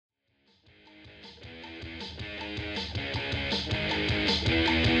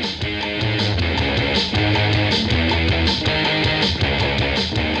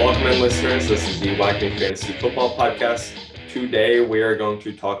morning, listeners. This is the Wacking Fantasy Football Podcast. Today, we are going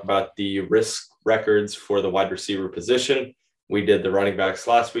to talk about the risk records for the wide receiver position. We did the running backs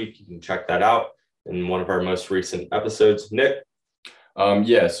last week. You can check that out in one of our most recent episodes. Nick?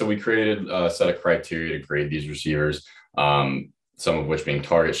 So we created a set of criteria to grade these receivers, some of which being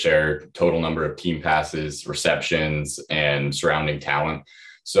target share, total number of team passes, receptions, and surrounding talent.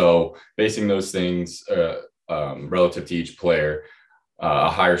 So basing those things relative to each player,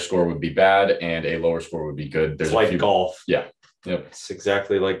 a higher score would be bad and a lower score would be good. It's like golf. Yeah. Yep. It's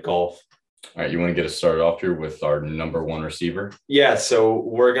exactly like golf. All right. You want to get us started off here with our number one receiver? Yeah. So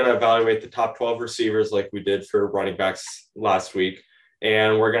we're going to evaluate the top 12 receivers like we did for running backs last week.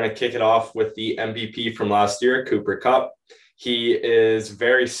 And we're going to kick it off with the MVP from last year, Cooper Kupp. He is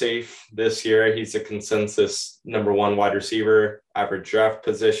very safe this year. He's a consensus number one wide receiver, average draft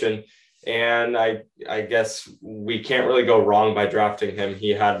position. And I guess we can't really go wrong by drafting him. He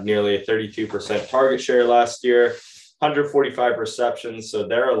had nearly a 32% target share last year, 145 receptions. So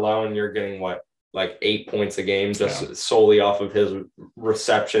there alone, you're getting like 8 points a game just solely off of his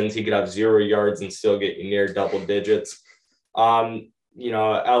receptions. He could have 0 yards and still get you near double digits. LA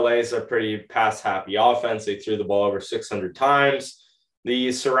is a pretty pass-happy offense. They threw the ball over 600 times.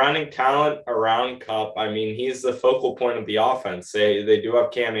 The surrounding talent around Kupp, I mean, he's the focal point of the offense. They do have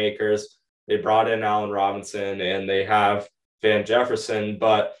Cam Akers. They brought in Allen Robinson, and they have Van Jefferson,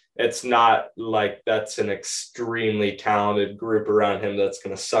 but it's not like that's an extremely talented group around him that's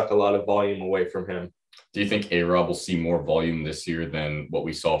going to suck a lot of volume away from him. Do you think A-Rob will see more volume this year than what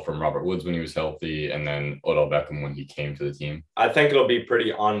we saw from Robert Woods when he was healthy and then Odell Beckham when he came to the team? I think it'll be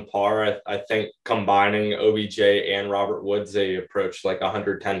pretty on par. I think combining OBJ and Robert Woods, they approach like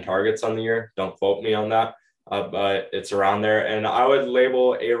 110 targets on the year. Don't quote me on that, but it's around there. And I would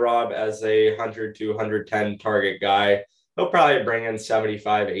label A-Rob as a 100 to 110 target guy. He'll probably bring in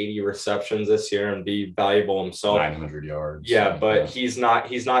 75, 80 receptions this year and be valuable himself. 900 yards. Yeah, but he's not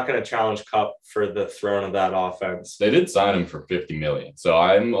going to challenge Kupp for the throne of that offense. They did sign him for $50 million. So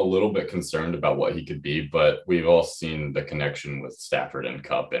I'm a little bit concerned about what he could be, but we've all seen the connection with Stafford and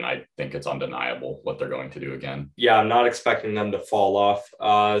Kupp, and I think it's undeniable what they're going to do again. Yeah, I'm not expecting them to fall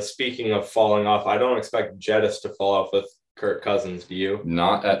off. Speaking of falling off, I don't expect Jettis to fall off with Kirk Cousins. Do you?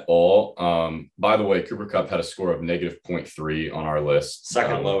 Not at all. By the way, Cooper Kupp had a score of negative 0.3 on our list.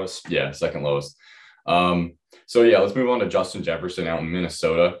 Second lowest. Yeah, second lowest. Let's move on to Justin Jefferson out in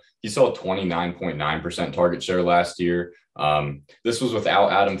Minnesota. He saw a 29.9% target share last year. This was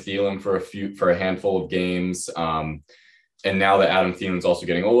without Adam Thielen for a handful of games. And now that Adam Thielen's also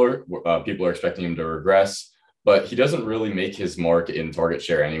getting older, people are expecting him to regress. But he doesn't really make his mark in target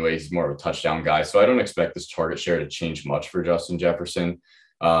share anyway. He's more of a touchdown guy. So I don't expect this target share to change much for Justin Jefferson.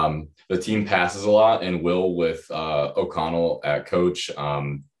 The team passes a lot, and Will with O'Connell at coach.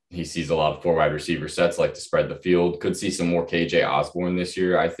 He sees a lot of 4 wide receiver sets, like to spread the field. Could see some more KJ Osborne this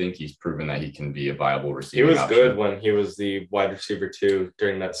year. I think he's proven that he can be a viable receiver. He was good when he was the wide receiver 2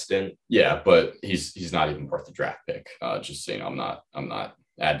 during that stint. Yeah, but he's not even worth the draft pick. Just so you know, I'm not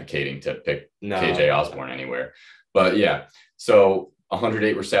advocating to pick KJ Osborne anywhere. But yeah, so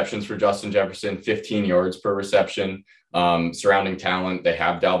 108 receptions for Justin Jefferson, 15 yards per reception. Surrounding talent, they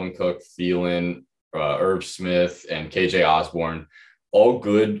have Dalvin Cook, Thielen, Irv Smith, and KJ Osborne. All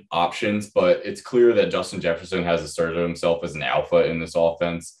good options, but it's clear that Justin Jefferson has asserted himself as an alpha in this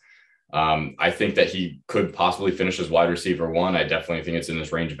offense. I think that he could possibly finish as wide receiver 1. I definitely think it's in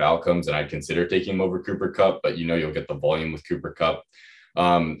this range of outcomes, and I'd consider taking him over Cooper Kupp, but you'll get the volume with Cooper Kupp.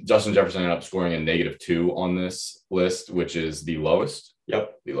 Justin Jefferson ended up scoring a -2 on this list, which is the lowest.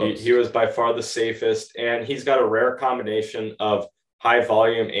 Yep. He was by far the safest, and he's got a rare combination of high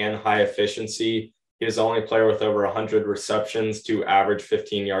volume and high efficiency. He was the only player with over 100 receptions to average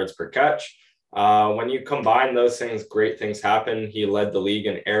 15 yards per catch. When you combine those things, great things happen. He led the league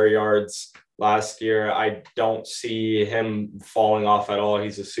in air yards last year. I don't see him falling off at all.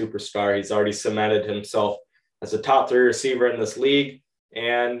 He's a superstar. He's already cemented himself as a top 3 receiver in this league.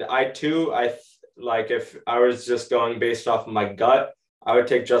 And if I was just going based off of my gut, I would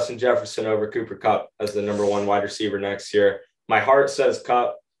take Justin Jefferson over Cooper Kupp as the number 1 wide receiver next year. My heart says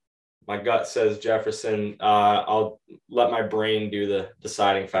Kupp. My gut says Jefferson. I'll let my brain do the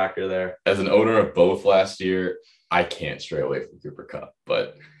deciding factor there. As an owner of both last year, I can't stray away from Cooper Kupp.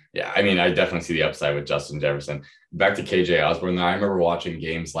 But yeah, I mean, I definitely see the upside with Justin Jefferson. Back to KJ Osborne. I remember watching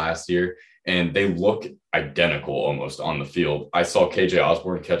games last year, and they look identical almost on the field. I saw KJ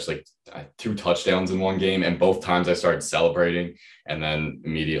Osborne catch like 2 touchdowns in one game, and both times I started celebrating and then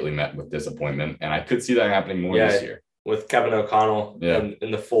immediately met with disappointment. And I could see that happening more this year. With Kevin O'Connell in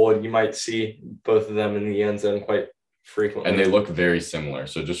the fold, you might see both of them in the end zone quite frequently. And they look very similar.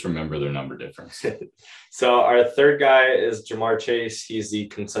 So just remember their number difference. So our third guy is Ja'Marr Chase. He's the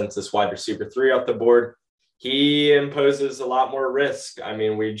consensus wide receiver 3 off the board. He imposes a lot more risk. I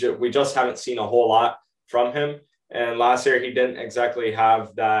mean, we just haven't seen a whole lot from him. And last year, he didn't exactly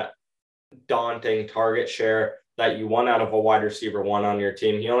have that daunting target share that you want out of a wide receiver 1 on your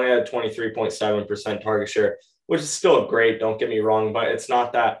team. He only had 23.7% target share, which is still great. Don't get me wrong, but it's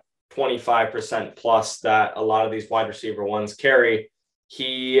not that 25% plus that a lot of these wide receiver 1s carry.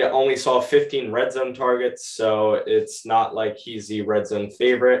 He only saw 15 red zone targets, so it's not like he's the red zone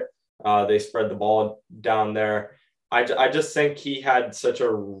favorite. They spread the ball down there. I just think he had such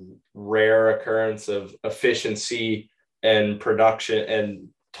a rare occurrence of efficiency and production and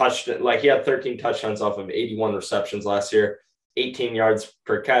he had 13 touchdowns off of 81 receptions last year, 18 yards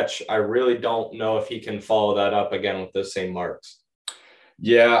per catch. I really don't know if he can follow that up again with those same marks.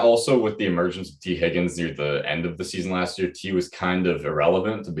 Yeah, also with the emergence of T. Higgins near the end of the season last year, T was kind of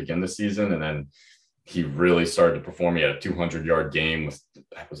irrelevant to begin the season, and then he really started to perform. He had a 200-yard game with,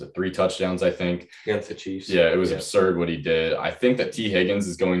 was it 3 touchdowns, I think? Against the Chiefs. Yeah, it was absurd what he did. I think that T. Higgins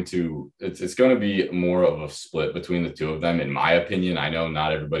is going to, it's going to be more of a split between the two of them, in my opinion. I know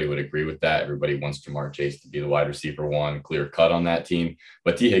not everybody would agree with that. Everybody wants Ja'Marr Chase to be the wide receiver 1, clear cut on that team.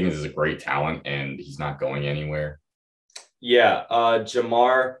 But T. Higgins is a great talent, and he's not going anywhere. Yeah,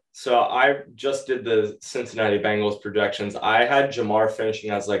 Ja'Marr. So I just did the Cincinnati Bengals projections. I had Ja'Marr finishing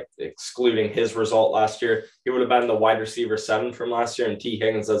as excluding his result last year. He would have been the wide receiver 7 from last year, and T.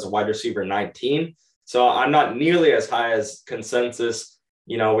 Higgins as a wide receiver 19. So I'm not nearly as high as consensus.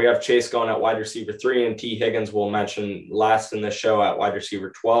 We have Chase going at wide receiver 3, and T. Higgins we'll mention last in the show at wide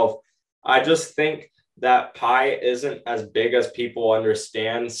receiver 12. I just think that pie isn't as big as people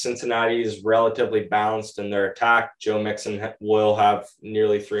understand. Cincinnati is relatively balanced in their attack. Joe Mixon will have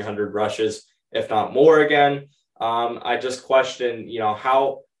nearly 300 rushes, if not more again. I just question,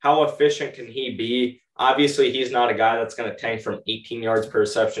 how efficient can he be? Obviously, he's not a guy that's going to tank from 18 yards per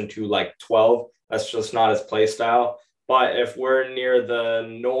reception to 12. That's just not his play style. But if we're near the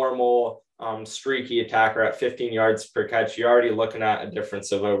normal streaky attacker at 15 yards per catch, you're already looking at a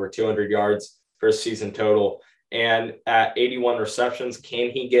difference of over 200 yards per season total. And at 81 receptions,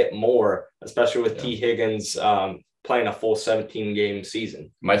 can he get more, especially with T. Higgins playing a full 17-game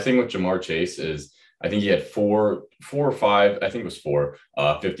season? My thing with Ja'Marr Chase is I think he had four or five, I think it was 4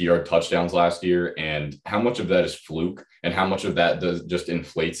 50-yard touchdowns last year. And how much of that is fluke and how much of that just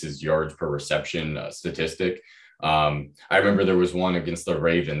inflates his yards per reception statistic? I remember there was one against the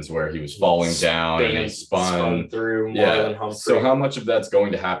Ravens where he was falling down and he spun through Marlon Humphrey. So how much of that's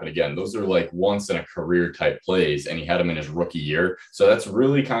going to happen again? Those are once in a career type plays, and he had them in his rookie year. So that's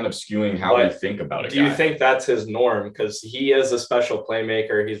really kind of skewing how we think about it. Do you think that's his norm? Because he is a special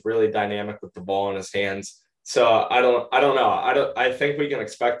playmaker. He's really dynamic with the ball in his hands. So I don't know. I think we can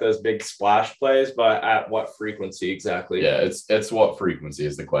expect those big splash plays, but at what frequency exactly? Yeah, it's what frequency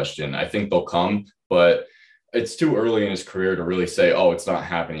is the question. I think they'll come, but it's too early in his career to really say, oh, it's not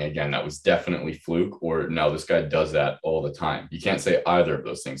happening again. That was definitely fluke, or no, this guy does that all the time. You can't say either of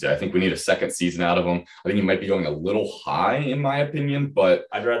those things. I think we need a second season out of him. I think he might be going a little high in my opinion, but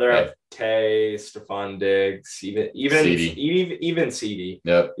I'd rather have Tay, Stephon Diggs, even CD.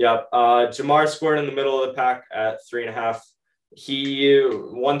 Yep. Ja'Marr scored in the middle of the pack at 3.5.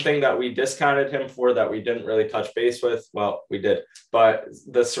 One thing that we discounted him for that we didn't really touch base with, well, we did, but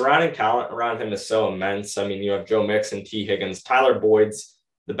the surrounding talent around him is so immense. I mean, you have Joe Mixon, T. Higgins, Tyler Boyd's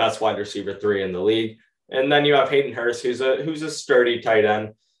the best wide receiver 3 in the league. And then you have Hayden Hurst, who's a sturdy tight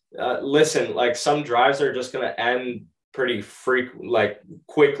end. Listen, some drives are just going to end pretty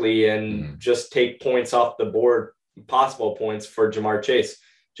quickly and just take points off the board, possible points for Ja'Marr Chase.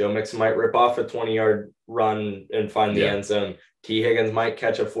 Joe Mixon might rip off a 20-yard run and find the end zone. T. Higgins might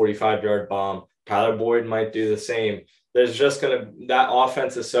catch a 45-yard bomb. Tyler Boyd might do the same. There's just that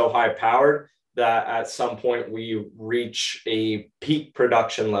offense is so high-powered that at some point we reach a peak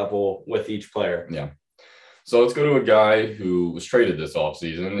production level with each player. Yeah. So let's go to a guy who was traded this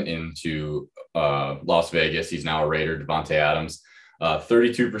offseason into Las Vegas. He's now a Raider, Devontae Adams.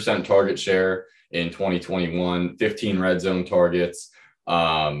 32% target share in 2021, 15 red zone targets.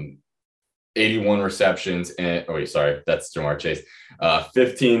 81 receptions and that's Ja'Marr Chase.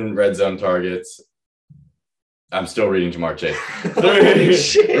 15 red zone targets. I'm still reading Ja'Marr Chase.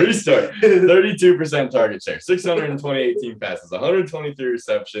 Restart. 32% target share, 628 team passes, 123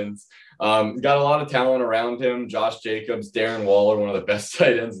 receptions. Got a lot of talent around him. Josh Jacobs, Darren Waller, one of the best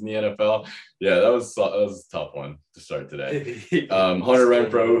tight ends in the NFL. Yeah, that was a tough one to start today. Hunter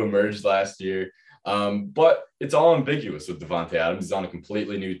Renfrow, who emerged last year. But it's all ambiguous with Devontae Adams. He's on a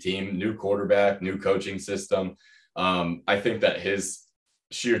completely new team, new quarterback, new coaching system. I think that his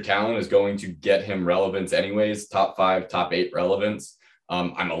sheer talent is going to get him relevance anyways, top 5, top 8 relevance.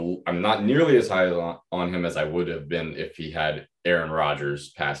 I'm not nearly as high on him as I would have been if he had Aaron Rodgers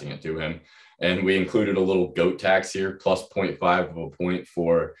passing it to him. And we included a little GOAT tax here, plus 0.5 of a point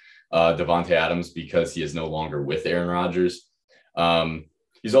for Davante Adams because he is no longer with Aaron Rodgers.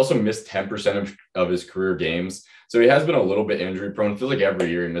 He's also missed 10% of his career games. So he has been a little bit injury prone. It feels like every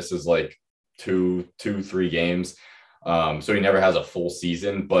year he misses like 3 games. So he never has a full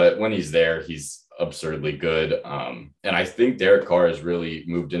season, but when he's there, he's absurdly good. And I think Derek Carr has really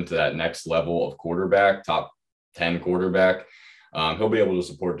moved into that next level of quarterback, top 10 quarterback. He'll be able to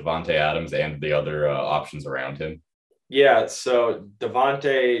support Davante Adams and the other options around him. Yeah, so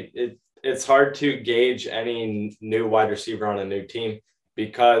Davante, it's hard to gauge any new wide receiver on a new team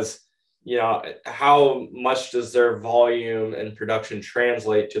because, you know, how much does their volume and production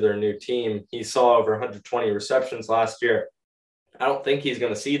translate to their new team? He saw over 120 receptions last year. I don't think he's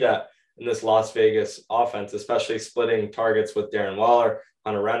going to see that in this Las Vegas offense, especially splitting targets with Darren Waller,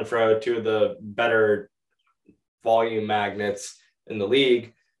 Hunter Renfrow, 2 of the better volume magnets in the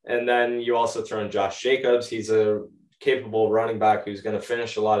league. And then you also throw in Josh Jacobs. He's a capable running back who's going to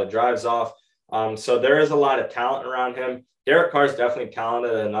finish a lot of drives off. So there is a lot of talent around him. Derek Carr is definitely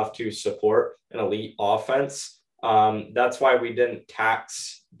talented enough to support an elite offense. That's why we didn't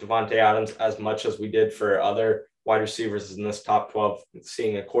tax Davante Adams as much as we did for other wide receivers in this top 12,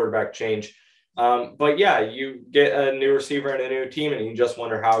 seeing a quarterback change. But yeah, you get a new receiver and a new team, and you just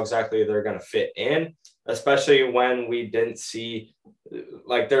wonder how exactly they're going to fit in, especially when we didn't see,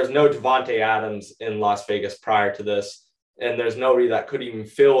 like, there's no Davante Adams in Las Vegas prior to this, and there's nobody that could even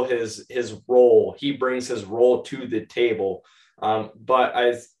fill his role. He brings his role to the table.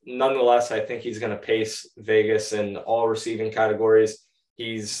 But nonetheless, I think he's going to pace Vegas in all receiving categories.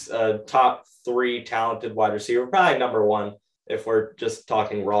 He's a top 3 talented wide receiver, probably number 1 if we're just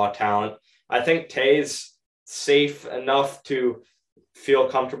talking raw talent. I think Tay's safe enough to feel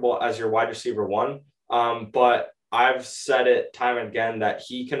comfortable as your wide receiver 1. But I've said it time and again that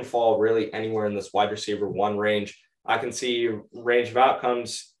he can fall really anywhere in this wide receiver 1 range. I can see range of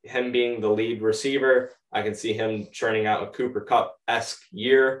outcomes, him being the lead receiver. I can see him churning out a Cooper Kupp-esque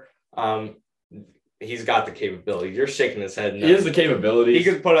year. He's got the capability. You're shaking his head. No. He has the capabilities. He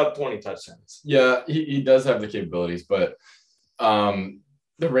could put up 20 touchdowns. Yeah, he does have the capabilities, but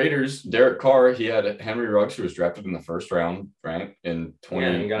the Raiders, Derek Carr, he had Henry Ruggs, who was drafted in the first round, right? In 20.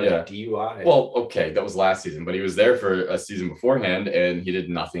 Yeah, he got a DUI. Well, okay, that was last season, but he was there for a season beforehand, and he did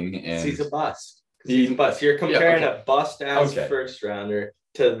nothing. And he's a bust. He's a bust. You're comparing a bust-ass first rounder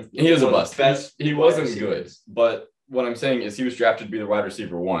to he is a bust. He wasn't good, but what I'm saying is he was drafted to be the wide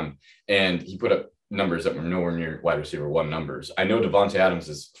receiver 1, and he put up numbers that were nowhere near wide receiver 1 numbers. I know Davante Adams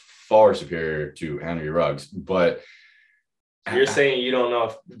is far superior to Henry Ruggs, but you're saying you don't know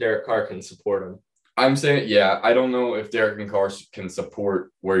if Derek Carr can support him. I'm saying, yeah, I don't know if Derek Carr can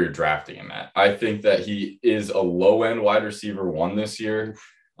support where you're drafting him at. I think that he is a low-end wide receiver 1 this year.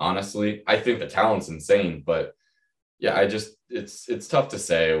 Honestly, I think the talent's insane, but yeah, it's tough to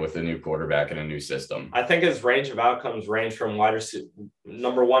say with a new quarterback and a new system. I think his range of outcomes range from wide receiver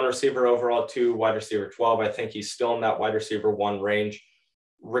number 1 receiver overall to wide receiver 12. I think he's still in that wide receiver 1 range,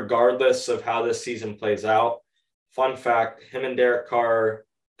 regardless of how this season plays out. Fun fact, him and Derek Carr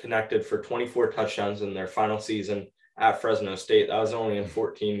connected for 24 touchdowns in their final season at Fresno State. That was only in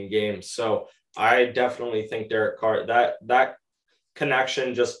 14 games. So I definitely think Derek Carr, that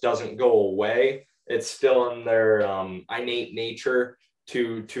connection just doesn't go away. It's still in their innate nature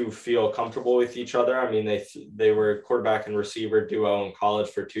to feel comfortable with each other. I mean, they were quarterback and receiver duo in college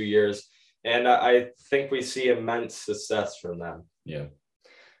for 2 years, and I think we see immense success from them. Yeah.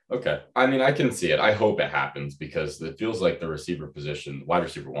 Okay. I mean, I can see it. I hope it happens because it feels like the receiver position, wide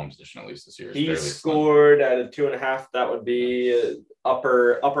receiver 1 position, at least this year. He scored at a 2.5. That would be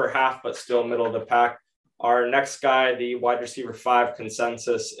upper half, but still middle of the pack. Our next guy, the wide receiver 5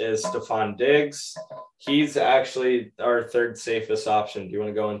 consensus, is Stephon Diggs. He's actually our 3rd safest option. Do you want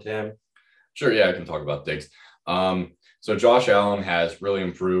to go into him? Sure. Yeah, I can talk about Diggs. So Josh Allen has really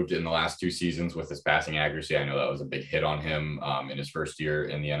improved in the last 2 seasons with his passing accuracy. I know that was a big hit on him in his first year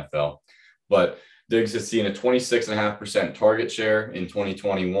in the NFL. But Diggs has seen a 26.5% target share in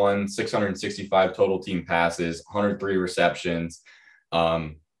 2021, 665 total team passes, 103 receptions.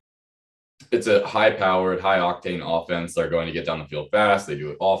 It's a high-powered, high-octane offense. They're going to get down the field fast. They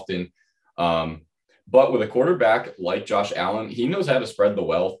do it often. But with a quarterback like Josh Allen, he knows how to spread the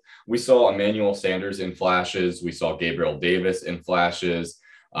wealth. We saw Emmanuel Sanders in flashes. We saw Gabriel Davis in flashes.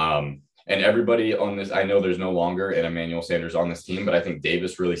 And everybody on this, I know there's no longer an Emmanuel Sanders on this team, but I think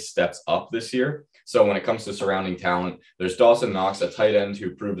Davis really steps up this year. So when it comes to surrounding talent, there's Dawson Knox, a tight end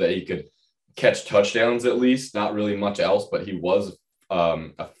who proved that he could catch touchdowns at least, not really much else, but he was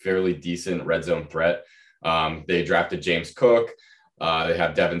a fairly decent red zone threat. They drafted James Cook. They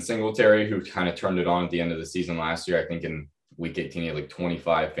have Devin Singletary, who kind of turned it on at the end of the season last year. I think in week 18, he had like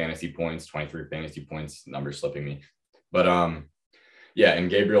 25 fantasy points, 23 fantasy points, numbers slipping me. But yeah, and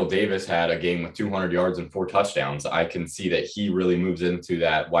Gabriel Davis had a game with 200 yards and 4 touchdowns. I can see that he really moves into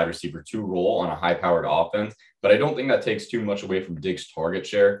that wide receiver 2 role on a high-powered offense, but I don't think that takes too much away from Diggs' target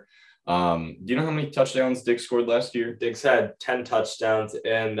share. Do you know how many touchdowns Diggs scored last year? Diggs had 10 touchdowns,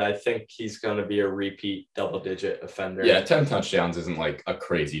 and I think he's going to be a repeat double-digit offender. Yeah, 10 touchdowns isn't like a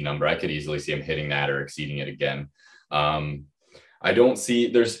crazy number. I could easily see him hitting that or exceeding it again. I don't see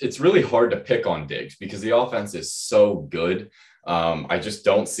it's really hard to pick on Diggs because the offense is so good. I just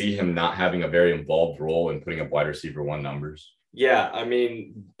don't see him not having a very involved role in putting up wide receiver 1 numbers. Yeah, I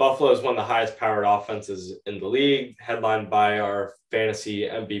mean, Buffalo is one of the highest powered offenses in the league, headlined by our fantasy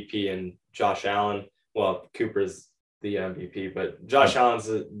MVP and Josh Allen. Well, Cooper's the MVP, but Josh Allen's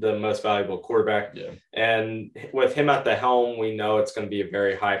the most valuable quarterback. Yeah. And with him at the helm, we know it's going to be a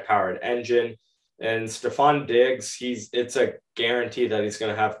very high powered engine. And Stephon Diggs, it's a guarantee that he's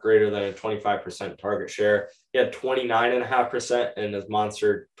going to have greater than a 25% target share. He had 29.5% in his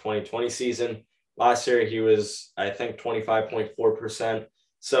monster 2020 season. Last year, he was, I think, 25.4%.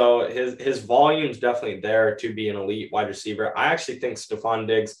 So his volume's definitely there to be an elite wide receiver. I actually think Stephon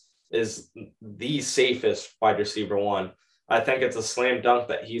Diggs is the safest wide receiver 1. I think it's a slam dunk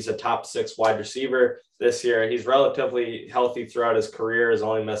that he's a top 6 wide receiver this year. He's relatively healthy throughout his career, has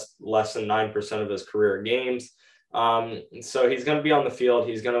only missed less than 9% of his career games. So he's going to be on the field.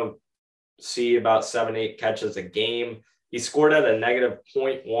 He's going to see about 7-8 catches a game. He scored at a negative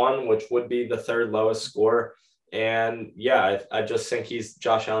 0.1, which would be the 3rd lowest score. And yeah, I just think he's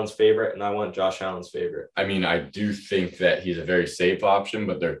Josh Allen's favorite, and I want Josh Allen's favorite. I mean, I do think that he's a very safe option,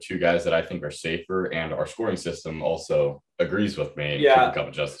 but there are 2 guys that I think are safer, and our scoring system also agrees with me. Yeah,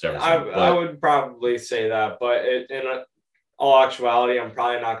 Justin Jefferson. I would probably say that, but all actuality, I'm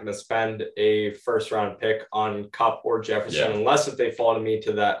probably not going to spend a 1st-round pick on Kupp or Jefferson unless if they fall to me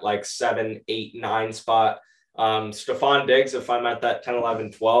to that like 7, 8, 9 spot. Stephon Diggs, if I'm at that 10,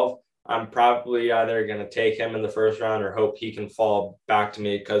 11, 12, I'm probably either going to take him in the 1st round or hope he can fall back to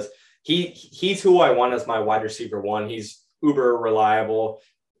me because he's who I want as my wide receiver 1. He's uber reliable,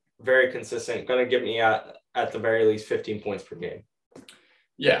 very consistent, going to give me at the very least 15 points per game.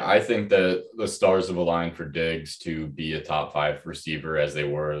 Yeah, I think that the stars have aligned for Diggs to be a top 5 receiver as they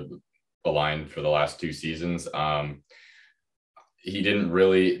were aligned for the last 2 seasons. He didn't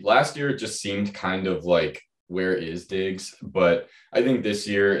really – last year it just seemed kind of like, where is Diggs? But I think this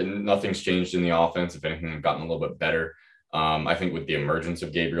year nothing's changed in the offense. If anything, they've gotten a little bit better. I think with the emergence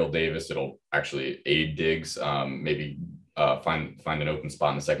of Gabriel Davis, it'll actually aid Diggs, maybe find an open spot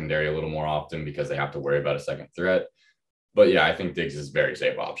in the secondary a little more often because they have to worry about a second threat. But yeah, I think Diggs is a very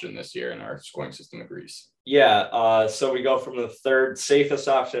safe option this year, and our scoring system agrees. Yeah, so we go from the 3rd safest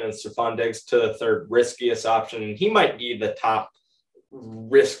option in Stephon Diggs to the 3rd riskiest option. He might be the top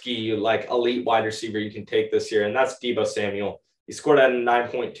risky, like elite wide receiver you can take this year, and that's Deebo Samuel. He scored at a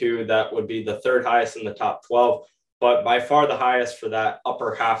 9.2. That would be the 3rd highest in the top 12, but by far the highest for that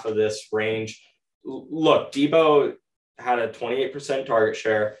upper half of this range. Look, Deebo had a 28% target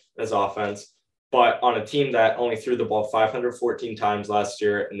share in his offense, but on a team that only threw the ball 514 times last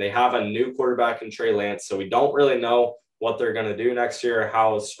year, and they have a new quarterback in Trey Lance, so we don't really know what they're going to do next year,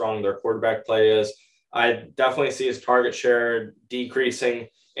 how strong their quarterback play is. I definitely see his target share decreasing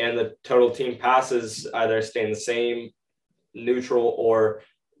and the total team passes either staying the same, neutral, or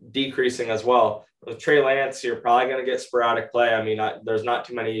decreasing as well. With Trey Lance, you're probably going to get sporadic play. I mean, there's not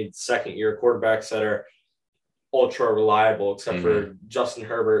too many 2nd-year quarterbacks that are ultra reliable, except for Justin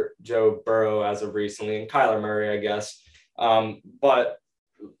Herbert, Joe Burrow as of recently, and Kyler Murray, I guess. But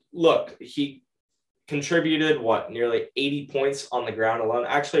look, he contributed nearly 80 points on the ground alone.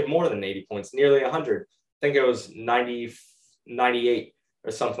 Actually, more than 80 points, nearly 100. I think it was 90, 98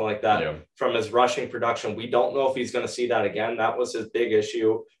 or something like that from his rushing production. We don't know if he's going to see that again. That was his big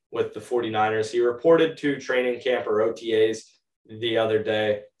issue with the 49ers. He reported to training camp or OTAs the other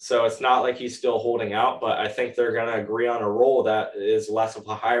day. So it's not like he's still holding out, but I think they're going to agree on a role that is less of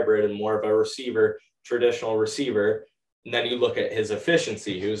a hybrid and more of a receiver, traditional receiver. And then you look at his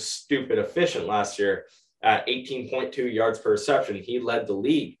efficiency. He was stupid efficient last year at 18.2 yards per reception. He led the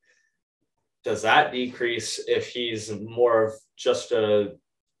league. Does that decrease if he's more of just a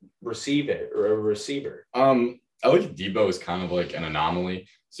receiver? I look at Deebo as kind of like an anomaly.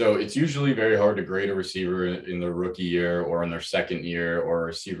 So it's usually very hard to grade a receiver in their rookie year or in their second year, or a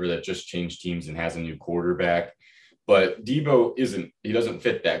receiver that just changed teams and has a new quarterback. But Debo he doesn't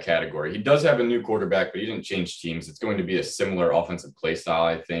fit that category. He does have a new quarterback, but he didn't change teams. It's going to be a similar offensive play style,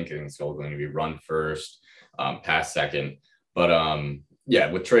 I think. I think it's all going to be run first, pass second. But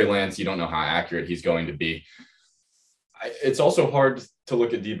yeah, with Trey Lance, you don't know how accurate he's going to be. It's also hard to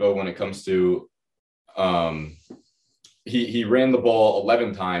look at Debo when it comes to he ran the ball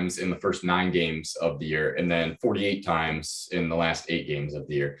 11 times in the first 9 games of the year, and then 48 times in the last 8 games of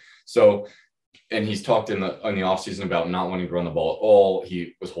the year. So, and he's talked in the offseason about not wanting to run the ball at all.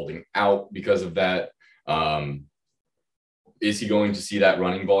 He was holding out because of that. Is he going to see that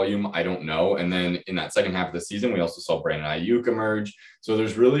running volume? I don't know. And then in that second half of the season, we also saw Brandon Ayuk emerge. So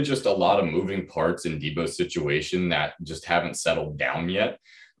there's really just a lot of moving parts in Debo's situation that just haven't settled down yet.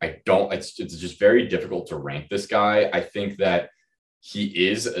 It's just very difficult to rank this guy. I think that he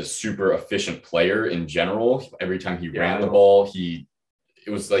is a super efficient player in general. Every time he ran the ball, it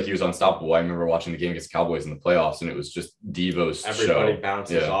was like he was unstoppable. I remember watching the game against Cowboys in the playoffs, and it was just Devo's Everybody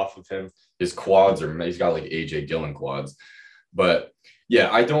bounces off of him. His quads he's got like AJ Dillon quads. But yeah,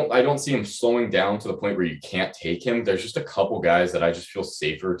 I don't see him slowing down to the point where you can't take him. There's just a couple guys that I just feel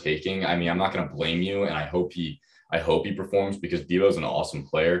safer taking. I mean, I'm not going to blame you, and I hope he performs because Devo's an awesome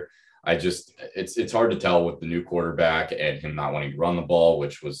player. It's hard to tell with the new quarterback and him not wanting to run the ball,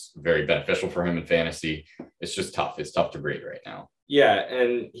 which was very beneficial for him in fantasy. It's just tough. It's tough to grade right now. Yeah,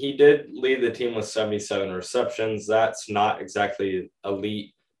 and he did lead the team with 77 receptions. That's not exactly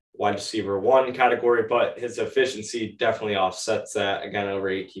elite wide receiver 1 category, but his efficiency definitely offsets that. Again, over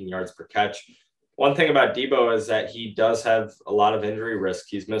 18 yards per catch. One thing about Debo is that he does have a lot of injury risk.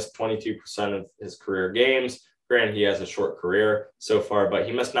 He's missed 22% of his career games. Granted, he has a short career so far, but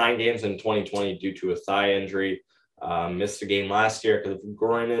he missed 9 games in 2020 due to a thigh injury. Missed a game last year because of a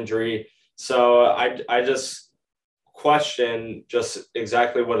groin injury. So I just question just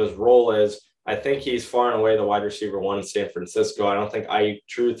exactly what his role is. I think he's far and away the wide receiver 1 in San Francisco. I don't think I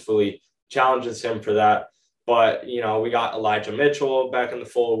truthfully challenges him for that. But, we got Elijah Mitchell back in the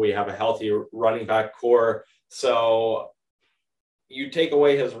fold. We have a healthy running back core. So you take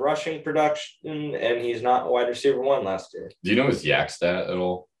away his rushing production, and he's not a wide receiver 1 last year. Do you know his yak stat at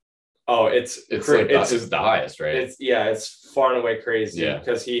all? Oh, it's the highest, right? It's far and away crazy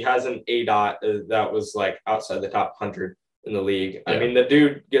because he has an ADOT that was like outside the top 100 in the league. Yeah. I mean, the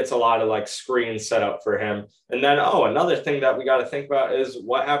dude gets a lot of like screens set up for him. And then, another thing that we got to think about is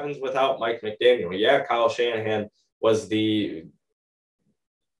what happens without Mike McDaniel. Yeah, Kyle Shanahan was the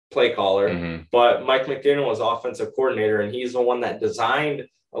play caller, but Mike McDaniel was offensive coordinator, and he's the one that designed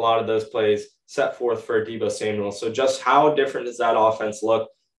a lot of those plays set forth for Deebo Samuel. So just how different does that offense look?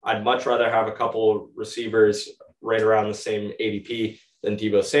 I'd much rather have a couple receivers right around the same ADP than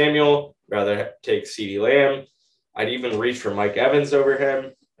Deebo Samuel. Rather take CeeDee Lamb. I'd even reach for Mike Evans over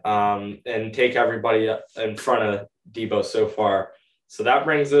him and take everybody in front of Deebo so far. So that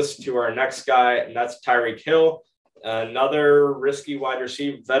brings us to our next guy, and that's Tyreek Hill, another risky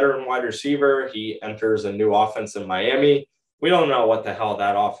veteran wide receiver. He enters a new offense in Miami. We don't know what the hell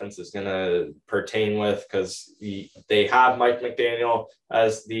that offense is going to pertain with because they have Mike McDaniel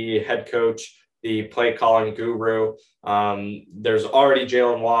as the head coach, the play calling guru. There's already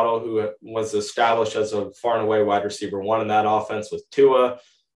Jalen Waddle, who was established as a far and away wide receiver 1 in that offense with Tua.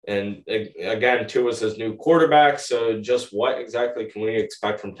 And again, Tua's his new quarterback. So just what exactly can we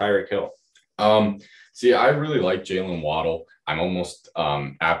expect from Tyreek Hill? See, I really like Jalen Waddle. I'm almost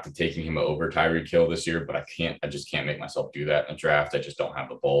apt to taking him over Tyreek Hill this year, but I just can't make myself do that in a draft. I just don't have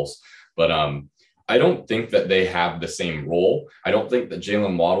the balls. But I don't think that they have the same role. I don't think that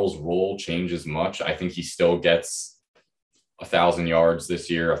Jalen Waddle's role changes much. I think he still gets 1,000 yards this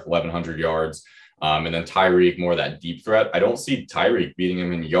year, 1,100 yards. And then Tyreek, more that deep threat. I don't see Tyreek beating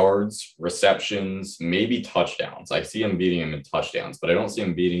him in yards, receptions, maybe touchdowns. I see him beating him in touchdowns, but I don't see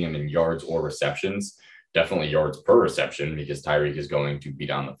him beating him in yards or receptions. Definitely yards per reception because Tyreek is going to be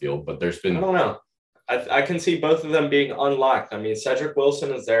down the field. But there's been... I don't know. I can see both of them being unlocked. I mean, Cedric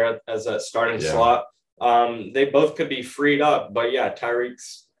Wilson is there as a starting slot. They both could be freed up. But yeah,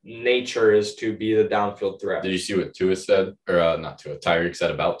 Tyreek's nature is to be the downfield threat. Did you see what Tua said? Or not Tua, Tyreek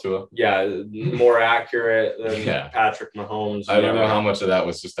said about Tua? Yeah, more accurate than Patrick Mahomes. I don't know how much of that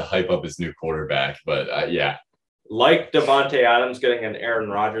was just to hype up his new quarterback, but yeah. Like Devontae Adams getting an Aaron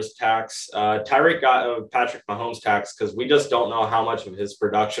Rodgers tax, Tyreek got a Patrick Mahomes tax because we just don't know how much of his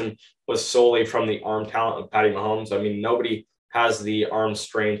production was solely from the arm talent of Patty Mahomes. I mean, nobody has the arm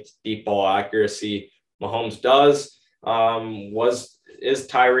strength, deep ball accuracy Mahomes does. Is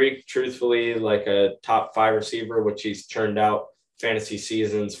Tyreek truthfully like a top 5 receiver, which he's turned out fantasy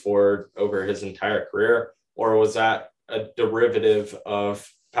seasons for over his entire career, or was that a derivative of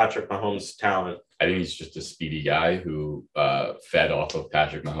Patrick Mahomes' talent? I think he's just a speedy guy who fed off of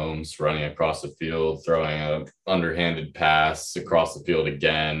Patrick Mahomes, running across the field, throwing an underhanded pass across the field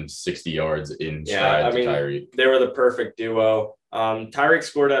again, 60 yards in stride to Tyreek. They were the perfect duo. Tyreek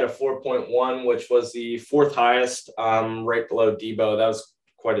scored at a 4.1, which was the fourth highest, right below Debo. That was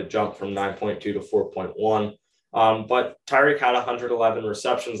quite a jump from 9.2 to 4.1. But Tyreek had 111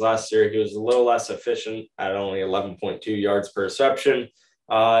 receptions last year. He was a little less efficient at only 11.2 yards per reception.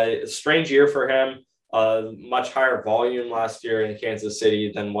 Strange year for him. Much higher volume last year in Kansas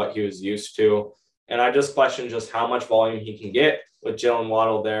City than what he was used to. And I just question just how much volume he can get with Jalen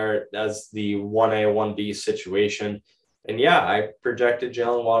Waddle there as the 1A, 1B situation. And yeah, I projected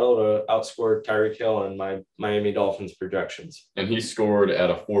Jalen Waddle to outscore Tyreek Hill in my Miami Dolphins projections. And he scored at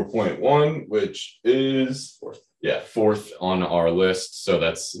a 4.1, which is fourth on our list. So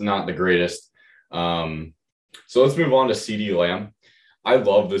that's not the greatest. So let's move on to CeeDee Lamb. I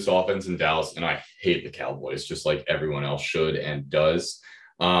love this offense in Dallas, and I hate the Cowboys, just like everyone else should and does.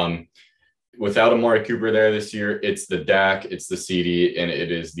 Without Amari Cooper there this year, it's the Dak, it's the CeeDee, and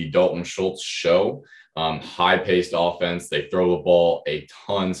it is the Dalton Schultz show. High-paced offense. They throw the ball a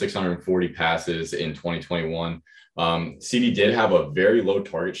ton, 640 passes in 2021. CeeDee did have a very low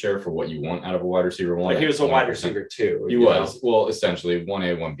target share for what you want out of a wide receiver one. But he was a wide receiver too. He was. Well, essentially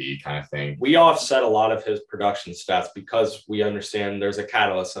 1A, 1B kind of thing. We offset a lot of his production stats because we understand there's a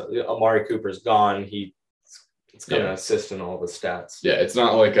catalyst. Amari Cooper's gone. It's going to assist in all the stats. Yeah, it's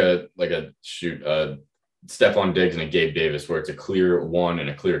not like a Stephon Diggs and a Gabe Davis where it's a clear 1 and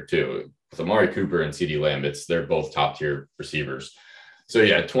a clear 2. With Amari Cooper and CeeDee Lamb, they're both top-tier receivers. So,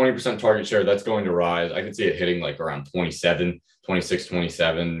 20% target share, that's going to rise. I could see it hitting like around 26,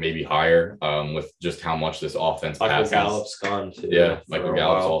 27, maybe higher with just how much this offense passes. Michael Gallup's gone too. Yeah, Michael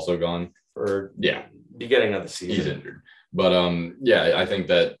Gallup's also gone. For beginning of the season. He's injured. But, I think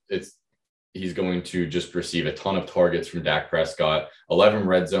that he's going to just receive a ton of targets from Dak Prescott. 11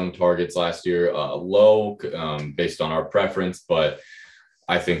 red zone targets last year, low based on our preference, but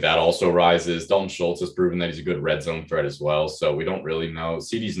I think that also rises. Dalton Schultz has proven that he's a good red zone threat as well. So we don't really know.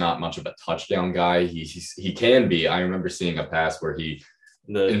 CeeDee's not much of a touchdown guy. He can be. I remember seeing a pass where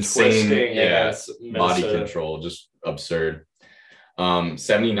insane body control, just absurd.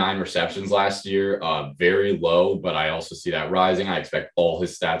 79 receptions last year, very low, but I also see that rising. I expect all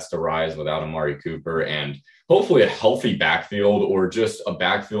his stats to rise without Amari Cooper and hopefully a healthy backfield or just a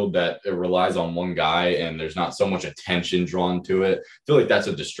backfield that it relies on one guy and there's not so much attention drawn to it. I feel like that's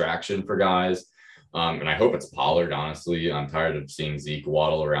a distraction for guys. And I hope it's Pollard, honestly. I'm tired of seeing Zeke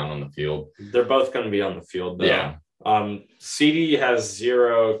waddle around on the field. They're both going to be on the field, though. Yeah. CeeDee has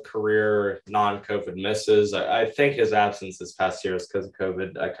 0 career non-COVID misses. I think his absence this past year is because of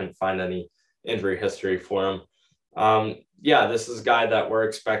COVID. I couldn't find any injury history for him. This is a guy that we're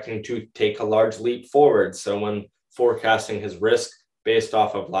expecting to take a large leap forward. So when forecasting his risk based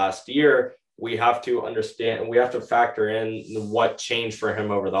off of last year, we have to understand, we have to factor in what changed for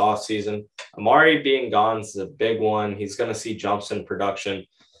him over the offseason. Amari being gone is a big one. He's going to see jumps in production.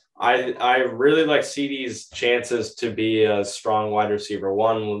 I really like CeeDee's chances to be a strong wide receiver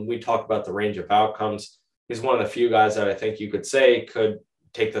one. When we talk about the range of outcomes, he's one of the few guys that I think you could say could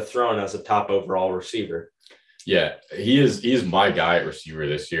take the throne as a top overall receiver. Yeah, he is my guy at receiver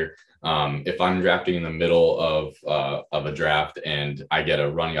this year. If I'm drafting in the middle of a draft and I get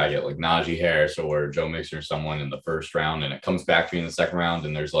a running, I get like Najee Harris or Joe Mixon or someone in the first round, and it comes back to me in the second round,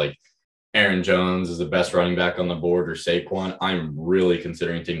 and there's like Aaron Jones is the best running back on the board or Saquon, I'm really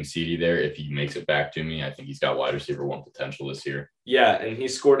considering taking CeeDee there. If he makes it back to me, I think he's got wide receiver one potential this year. Yeah, and he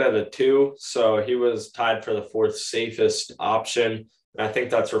scored at a 2, so he was tied for the 4th safest option. And I think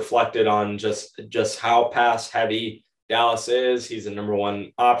that's reflected on just how pass heavy Dallas is. He's a number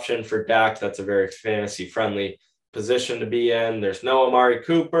 1 option for Dak. That's a very fantasy friendly position to be in. There's no Amari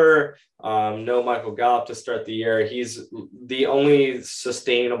Cooper, no Michael Gallup to start the year. He's the only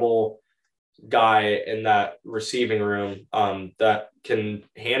sustainable guy in that receiving room that can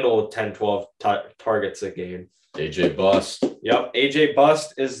handle 10, 12 targets a game. AJ Bust. Yep. AJ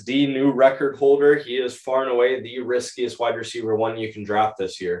Bust is the new record holder. He is far and away the riskiest wide receiver one you can draft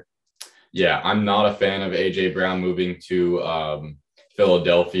this year. Yeah, I'm not a fan of AJ Brown moving to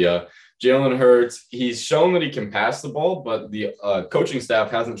Philadelphia. Jalen Hurts, he's shown that he can pass the ball, but the coaching staff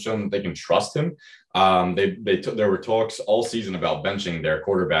hasn't shown that they can trust him. There were talks all season about benching their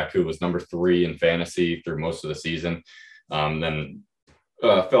quarterback, who was number 3 in fantasy through most of the season. Then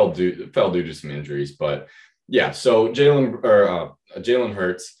fell due to some injuries, but yeah. So Jalen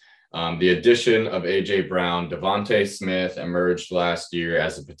Hurts, The addition of A.J. Brown, Devontae Smith emerged last year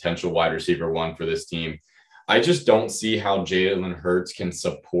as a potential wide receiver one for this team. I just don't see how Jalen Hurts can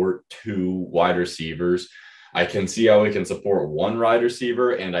support two wide receivers. I can see how he can support one wide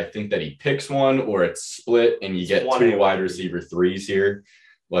receiver, and I think that he picks one or it's split and you get two wide receiver threes here.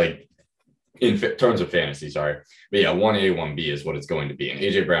 Like in terms of fantasy, sorry. But yeah, 1A, 1B is what it's going to be. And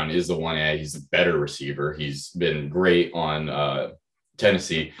A.J. Brown is the 1A. He's a better receiver. He's been great on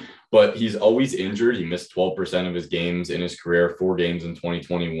Tennessee, but he's always injured. He missed 12% of his games in his career, 4 games in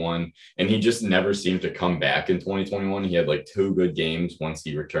 2021. And he just never seemed to come back in 2021. He had like 2 good games once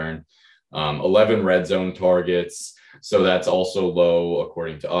he returned. 11 red zone targets. So that's also low,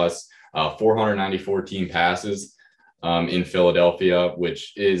 according to us. 494 team passes in Philadelphia,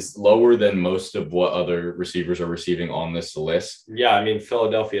 which is lower than most of what other receivers are receiving on this list. Yeah, I mean,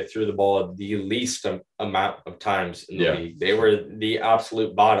 Philadelphia threw the ball the least amount of times in the league. They were the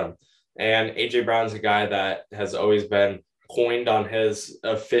absolute bottom. And A.J. Brown's a guy that has always been coined on his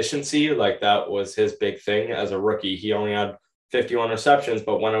efficiency. Like that was his big thing as a rookie. He only had 51 receptions,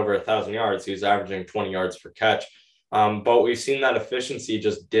 but went over 1,000 yards. He was averaging 20 yards per catch. But we've seen that efficiency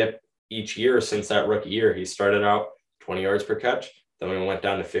just dip each year since that rookie year. He started out 20 yards per catch. Then we went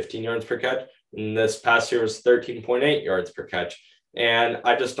down to 15 yards per catch. And this past year was 13.8 yards per catch. And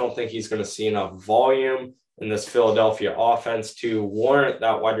I just don't think he's going to see enough volume in this Philadelphia offense to warrant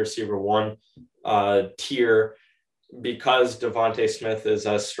that wide receiver one tier, because Devontae Smith is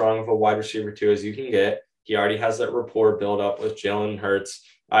as strong of a wide receiver two as you can get. He already has that rapport built up with Jalen Hurts.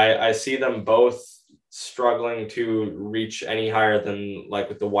 I see them both struggling to reach any higher than like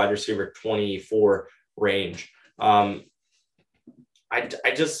with the wide receiver 24 range. I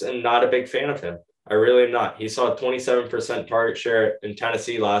just am not a big fan of him. I really am not. He saw a 27% target share in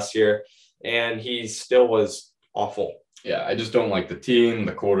Tennessee last year, and he still was awful. Yeah, I just don't like the team,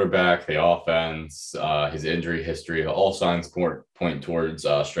 the quarterback, the offense, his injury history. All signs point towards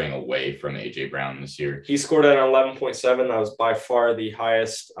straying away from A.J. Brown this year. He scored at an 11.7. That was by far the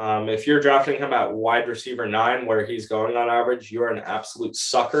highest. If you're drafting him at wide receiver 9, where he's going on average, you're an absolute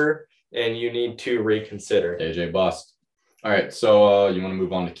sucker, and you need to reconsider. A.J. bust. All right, so you want to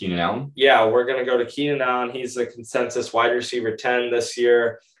move on to Keenan Allen? Yeah, we're going to go to Keenan Allen. He's the consensus wide receiver 10 this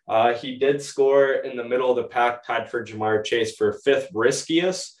year. He did score in the middle of the pack, tied for Jamar Chase for 5th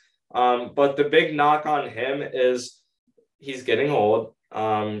riskiest. But the big knock on him is he's getting old.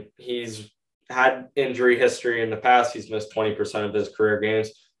 He's had injury history in the past. He's missed 20% of his career games.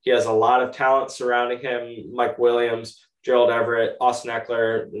 He has a lot of talent surrounding him. Mike Williams, Gerald Everett, Austin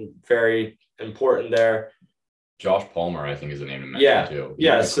Eckler, very important there. Josh Palmer, I think, is a name to mention too. He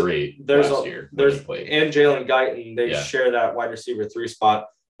was great last year. And Jalen Guyton, they share that wide receiver 3 spot.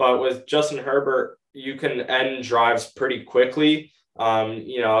 But with Justin Herbert, you can end drives pretty quickly.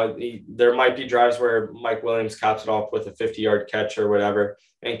 There might be drives where Mike Williams caps it off with a 50-yard catch or whatever.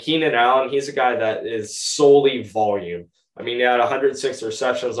 And Keenan Allen, he's a guy that is solely volume. I mean, he had 106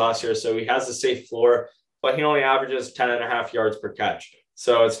 receptions last year, so he has a safe floor, but he only averages 10.5 yards per catch.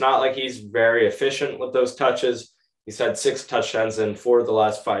 So it's not like he's very efficient with those touches. He's had 6 touchdowns in 4 of the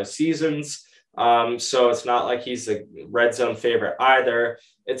last 5 seasons. So it's not like he's a red zone favorite either.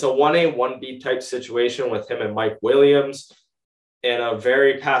 It's a 1A, 1B type situation with him and Mike Williams and a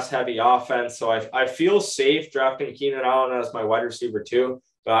very pass heavy offense. So I feel safe drafting Keenan Allen as my wide receiver 2,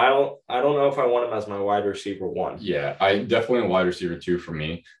 but I don't know if I want him as my wide receiver 1. Yeah, I definitely a wide receiver 2 for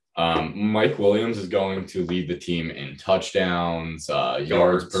me. Mike Williams is going to lead the team in touchdowns,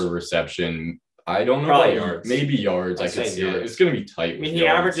 yards per reception. I don't know. Probably yards. Maybe yards. I could see it. It's going to be tight. I mean, he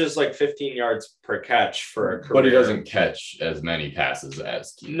averages like 15 yards per catch for a career. But he doesn't catch as many passes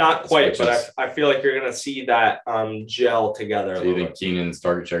as Keenan. Not quite, but I feel like you're going to see that gel together. So you think Keenan's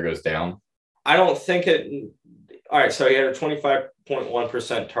target share goes down? I don't think it. All right, so he had a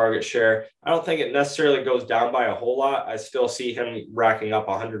 25.1% target share. I don't think it necessarily goes down by a whole lot. I still see him racking up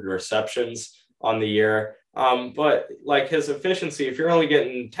 100 receptions on the year. But like his efficiency, if you're only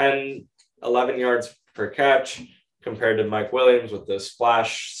getting 10, 11 yards per catch compared to Mike Williams with the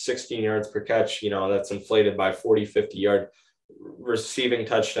splash 16 yards per catch, that's inflated by 40, 50-yard receiving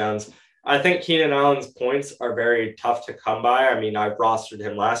touchdowns. I think Keenan Allen's points are very tough to come by. I mean, I've rostered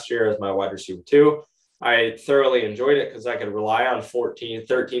him last year as my wide receiver 2. I thoroughly enjoyed it because I could rely on 13,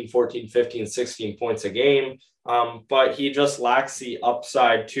 14, 15, 16 points a game. But he just lacks the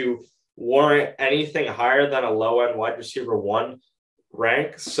upside to warrant anything higher than a low-end wide receiver 1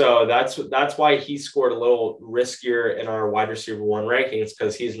 rank. So that's why he scored a little riskier in our wide receiver 1 rankings,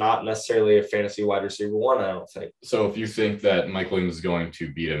 because he's not necessarily a fantasy wide receiver 1, I don't think. So if you think that Mike Williams is going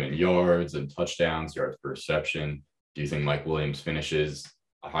to beat him in yards and touchdowns, yards per reception, do you think Mike Williams finishes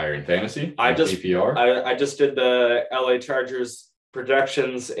higher in fantasy? I just PPR? I just did the LA Chargers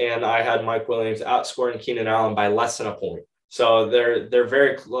projections, and I had Mike Williams outscoring Keenan Allen by less than a point. So they're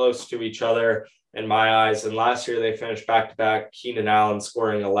very close to each other in my eyes. And last year they finished back-to-back, Keenan Allen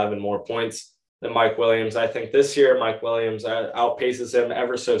scoring 11 more points than Mike Williams. I think this year Mike Williams outpaces him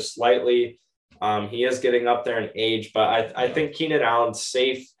ever so slightly. He is getting up there in age, but I think Keenan Allen's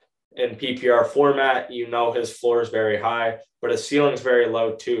safe in PPR format. You know, his floor is very high, but his ceiling is very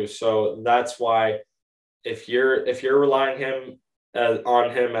low too. So that's why if you're relying on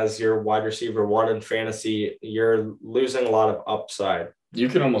him as your wide receiver one in fantasy, you're losing a lot of upside. You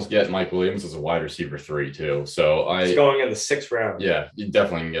can almost get Mike Williams as a wide receiver 3 too. So he's going in the 6th round. Yeah, you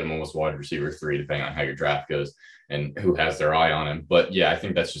definitely can get him almost wide receiver 3, depending on how your draft goes and who has their eye on him. But yeah, I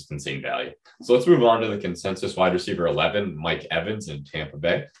think that's just insane value. So let's move on to the consensus wide receiver 11, Mike Evans in Tampa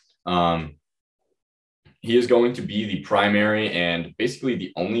Bay. He is going to be the primary and basically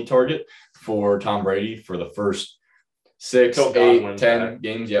the only target for Tom Brady for the first 6, 8, 10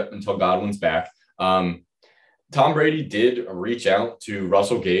 games. Yep, until Godwin's back. Tom Brady did reach out to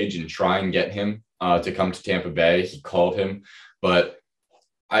Russell Gage and try and get him to come to Tampa Bay. He called him, but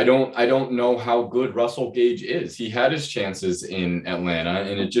I don't know how good Russell Gage is. He had his chances in Atlanta,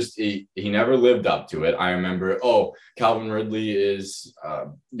 and he never lived up to it. I remember, Calvin Ridley is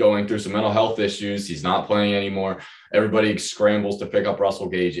going through some mental health issues. He's not playing anymore. Everybody scrambles to pick up Russell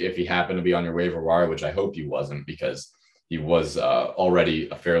Gage if he happened to be on your waiver wire, which I hope he wasn't, because he was already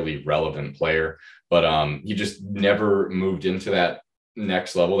a fairly relevant player. But he just never moved into that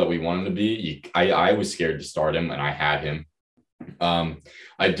next level that we wanted to be. I was scared to start him, and I had him.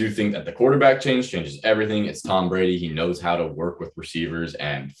 I do think that the quarterback changes everything. It's Tom Brady. He knows how to work with receivers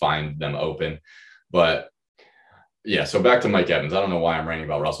and find them open. But yeah, so back to Mike Evans. I don't know why I'm ranting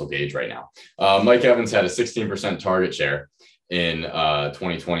about Russell Gage right now. Mike Evans had a 16% target share in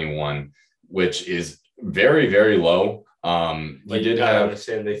 2021, which is very, very low. He did have,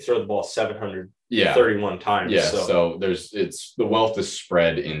 understand they throw the ball 731 times. Yeah, so the wealth is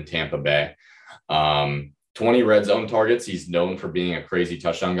spread in Tampa Bay. 20 red zone targets. He's known for being a crazy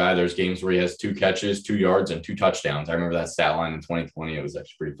touchdown guy. There's games where he has 2 catches, 2 yards, and 2 touchdowns. I remember that stat line in 2020. It was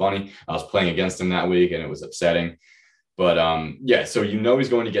actually pretty funny. I was playing against him that week, and it was upsetting. But so he's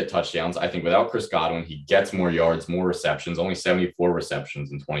going to get touchdowns. I think without Chris Godwin, he gets more yards, more receptions, only 74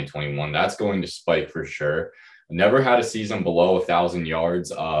 receptions in 2021. That's going to spike for sure. Never had a season below 1,000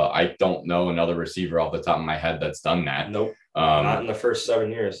 yards. I don't know another receiver off the top of my head that's done that. Nope. Not in the first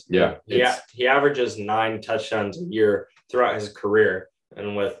 7 years. Yeah. He averages 9 touchdowns a year throughout his career.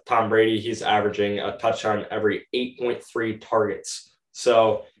 And with Tom Brady, he's averaging a touchdown every 8.3 targets.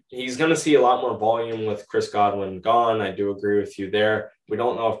 So he's going to see a lot more volume with Chris Godwin gone. I do agree with you there. We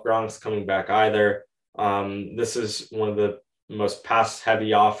don't know if Gronk's coming back either. This is one of the most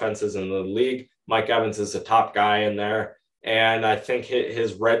pass-heavy offenses in the league. Mike Evans is the top guy in there. And I think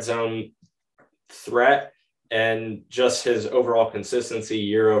his red zone threat and just his overall consistency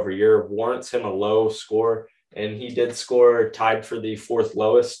year over year warrants him a low score. And he did score tied for the 4th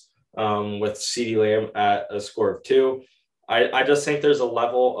lowest with CeeDee Lamb at a score of 2. I just think there's a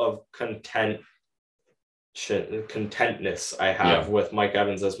level of contentness I have with Mike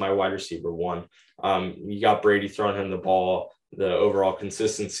Evans as my wide receiver 1. You got Brady throwing him the ball, the overall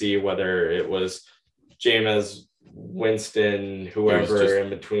consistency, whether it was Jameis, Winston, whoever in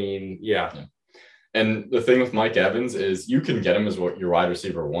between. Yeah. And the thing with Mike Evans is you can get him as your wide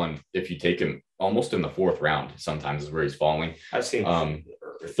receiver 1 if you take him almost in the 4th round. Sometimes is where he's falling. I've seen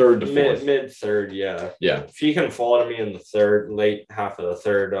 3rd to 4th. Mid 3rd, yeah. Yeah. If he can fall to me in the 3rd, late half of the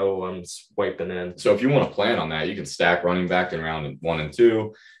 3rd, I'm swiping in. So if you want to plan on that, you can stack running back in round 1 and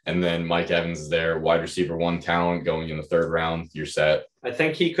 2, and then Mike Evans is there, wide receiver 1 talent going in the 3rd round. You're set. I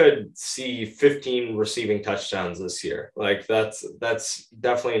think he could see 15 receiving touchdowns this year. Like that's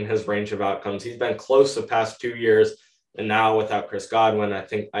definitely in his range of outcomes. He's been close the past 2 years, and now without Chris Godwin, I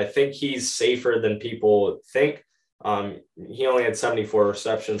think he's safer than people think. He only had 74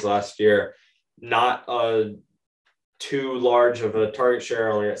 receptions last year, not too large of a target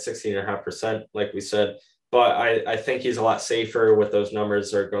share, only at 16.5%, like we said. But I think he's a lot safer with those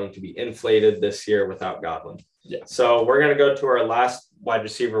numbers are going to be inflated this year without Godwin. Yeah. So we're going to go to our last wide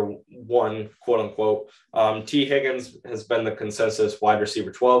receiver 1, quote unquote. T. Higgins has been the consensus wide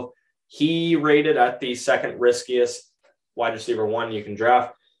receiver 12. He rated at the 2nd riskiest wide receiver 1 you can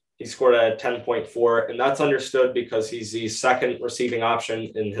draft. He scored a 10.4, and that's understood because he's the 2nd receiving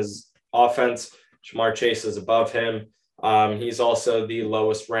option in his offense. Jamar Chase is above him. He's also the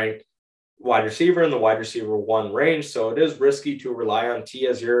lowest ranked wide receiver in the wide receiver 1 range. So it is risky to rely on T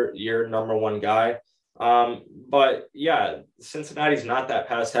as your number 1 guy. But yeah, Cincinnati's not that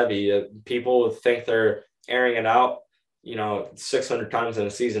pass heavy. People think they're airing it out, 600 times in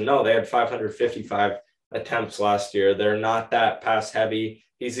a season. No, they had 555 attempts last year. They're not that pass heavy.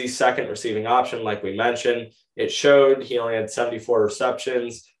 He's the second receiving option, like we mentioned. It showed. He only had 74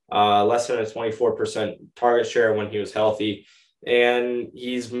 receptions, less than a 24% target share when he was healthy. And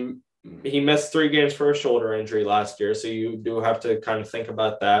he missed 3 games for a shoulder injury last year. So you do have to kind of think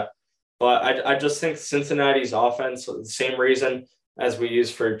about that. But I just think Cincinnati's offense, the same reason as we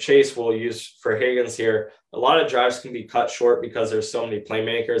use for Chase, we'll use for Higgins here. A lot of drives can be cut short because there's so many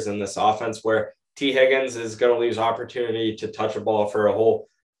playmakers in this offense where T. Higgins is going to lose opportunity to touch a ball for a whole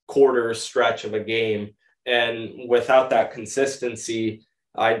quarter stretch of a game. And without that consistency,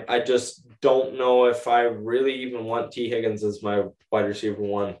 I just don't know if I really even want T. Higgins as my wide receiver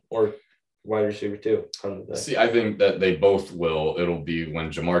 1 or wide receiver 2. See, I think that they both will. It'll be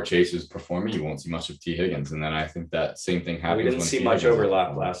when Jamar Chase is performing, you won't see much of T. Higgins. And then I think that same thing happens. We didn't see much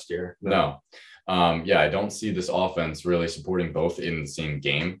overlap last year. No. I don't see this offense really supporting both in the same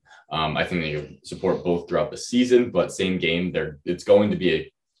game. I think they support both throughout the season, but same game, it's going to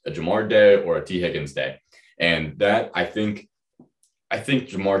be a Jamar day or a T. Higgins day. And that I think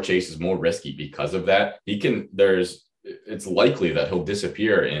Jamar Chase is more risky because of that. It's likely that he'll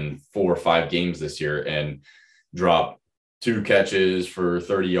disappear in 4 or 5 games this year and drop 2 catches for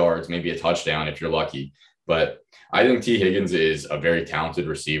 30 yards, maybe a touchdown if you're lucky. But I think T. Higgins is a very talented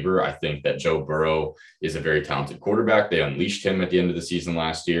receiver. I think that Joe Burrow is a very talented quarterback. They unleashed him at the end of the season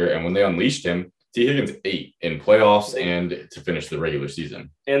last year. And when they unleashed him, T. Higgins ate in playoffs and to finish the regular season.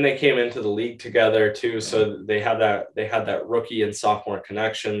 And they came into the league together too. So they had that rookie and sophomore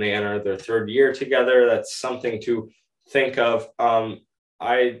connection. They entered their 3rd year together. That's something to think of.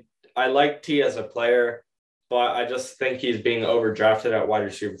 I like T as a player, but I just think he's being overdrafted at wide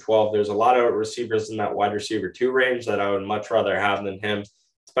receiver 12. There's a lot of receivers in that wide receiver 2 range that I would much rather have than him,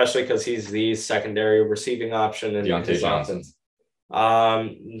 especially because he's the secondary receiving option in his offense.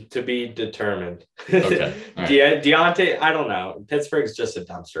 To be determined. Okay. Right. Deontay, I don't know. Pittsburgh's just a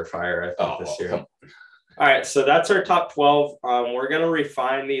dumpster fire, I think, this year. All right, so that's our top 12. We're going to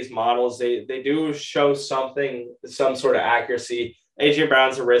refine these models. They do show some sort of accuracy. A.J.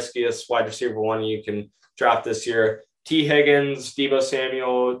 Brown's the riskiest wide receiver 1 you can draft this year. T. Higgins, Deebo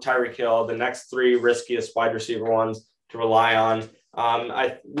Samuel, Tyreek Hill, the next 3 riskiest wide receiver 1s to rely on.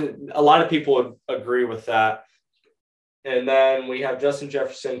 A lot of people would agree with that. And then we have Justin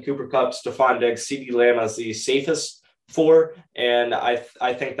Jefferson, Cooper Kupp, Stephon Diggs, CeeDee Lamb as the safest 4. And I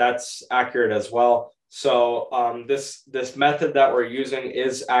think that's accurate as well. So this method that we're using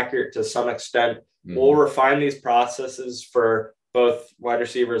is accurate to some extent. Mm-hmm. We'll refine these processes for both wide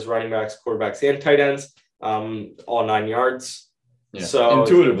receivers, running backs, quarterbacks, and tight ends, all 9 yards. Yeah. So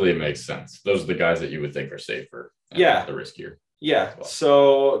intuitively, it makes sense. Those are the guys that you would think are safer. Yeah. The riskier. Yeah. Well.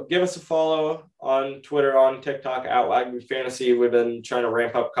 So give us a follow on Twitter, on TikTok, at Wagner Fantasy. We've been trying to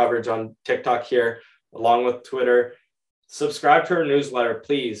ramp up coverage on TikTok here, along with Twitter. Subscribe to our newsletter,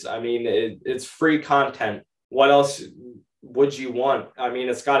 please. I mean, it's free content. What else would you want? I mean,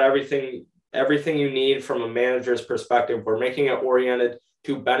 it's got everything you need from a manager's perspective. We're making it oriented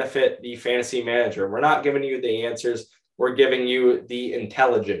to benefit the fantasy manager. We're not giving you the answers. We're giving you the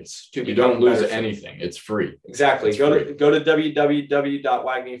intelligence to become. You don't lose anything. It's free. Exactly. Go to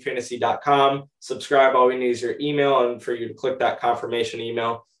www.wagningfantasy.com. Subscribe. All we need is your email and for you to click that confirmation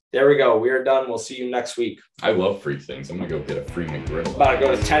email. There we go. We are done. We'll see you next week. I love free things. I'm going to go get a free McGriddle. About to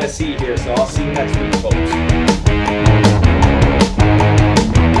go to Tennessee here, so I'll see you next week, folks.